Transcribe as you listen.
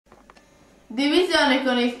Divisione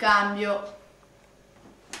con il cambio.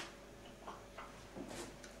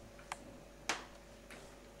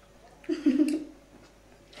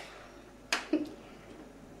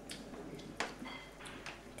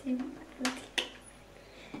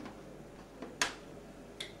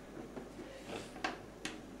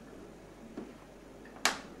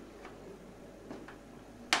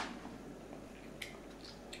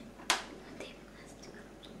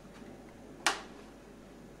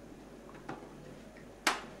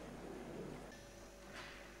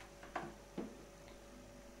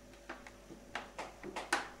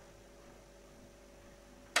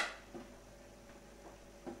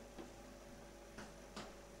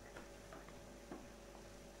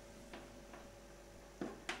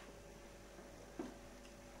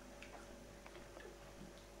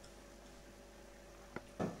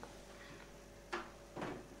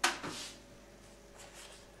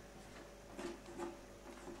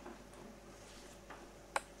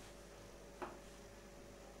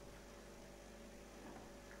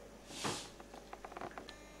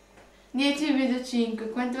 Dieci diviso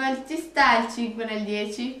 5. Quante volte ci sta il 5 nel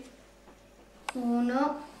 10?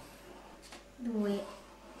 1, 2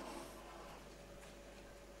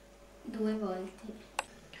 volte.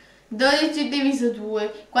 12 diviso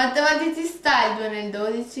 2. Quante volte ci sta il 2 nel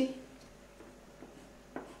 12?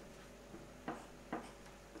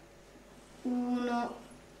 1,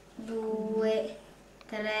 2,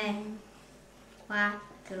 3,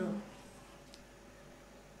 4,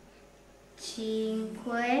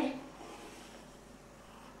 5,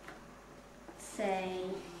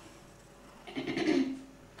 6.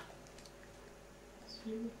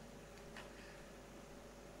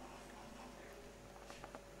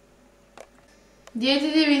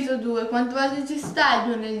 10 diviso 2. Quante volte ci sta il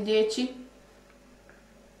 2 nel 10?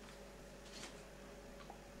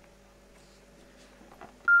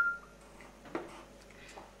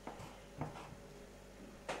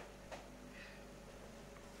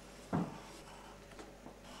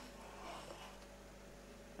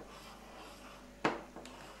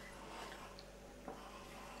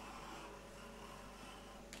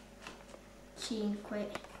 5.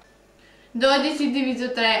 12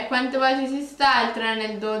 diviso 3. Quante volte ci sta il 3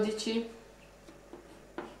 nel 12?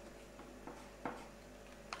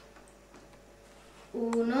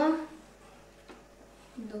 1,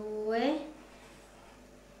 2,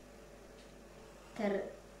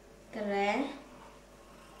 3,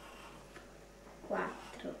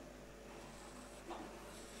 4.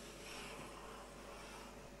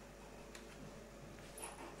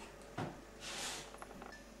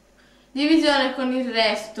 Divisione con il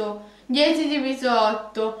resto. 10 diviso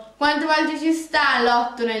 8. Quante volte ci sta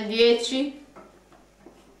l'8 nel 10?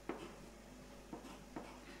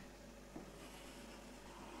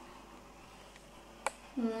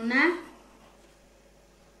 1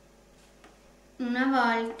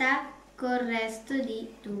 volta col resto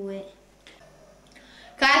di 2.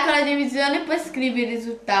 Calcola la divisione e poi scrivi il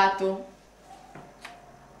risultato.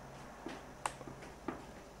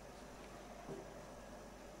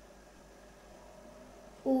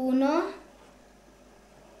 1,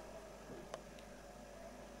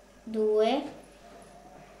 2,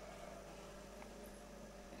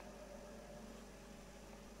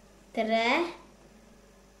 3,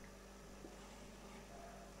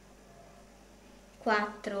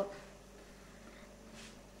 4.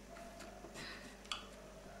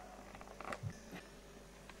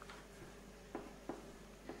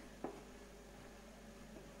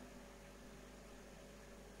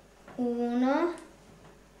 1,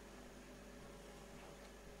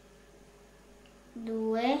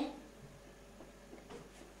 2,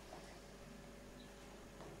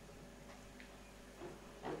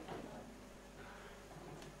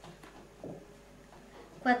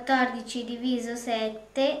 14 diviso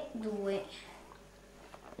 7, 2.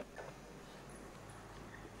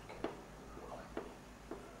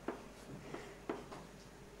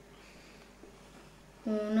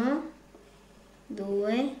 1,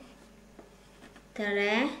 2,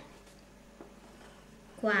 3,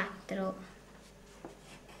 4.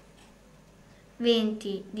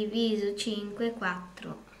 20 diviso 5,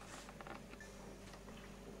 4.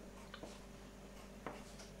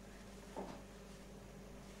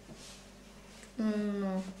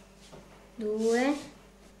 1, 2,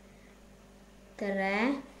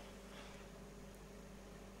 3,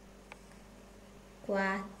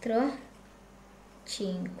 4,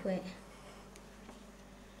 5.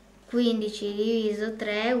 15 diviso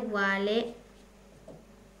 3 uguale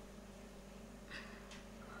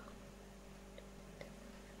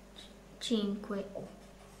 5.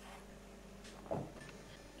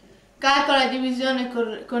 Calcola la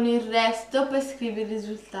divisione con il resto per scrivere il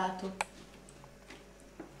risultato.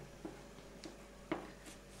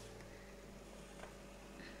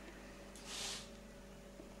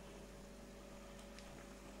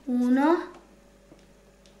 Uno.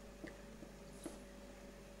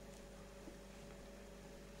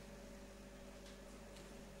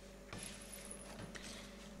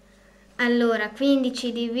 Allora,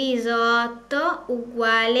 15 diviso 8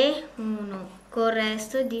 uguale 1, col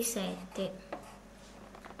resto di 7.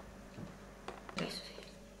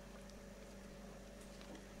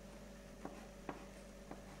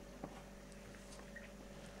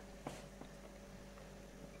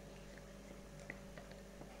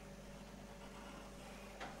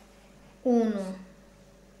 Uno.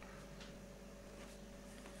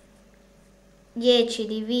 10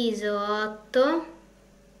 diviso 8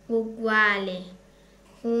 uguale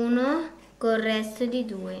 1 col resto di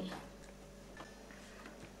 2.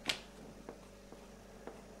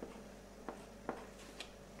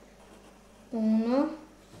 1.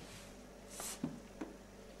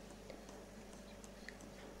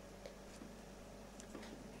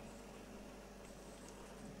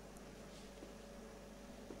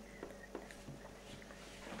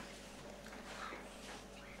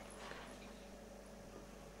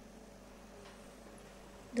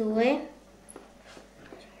 2.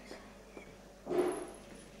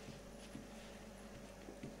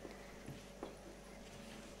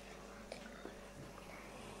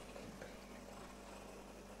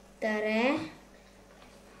 3.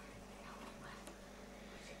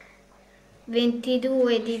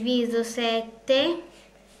 22 diviso 7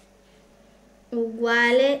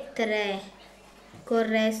 uguale 3 col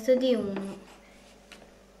resto di 1.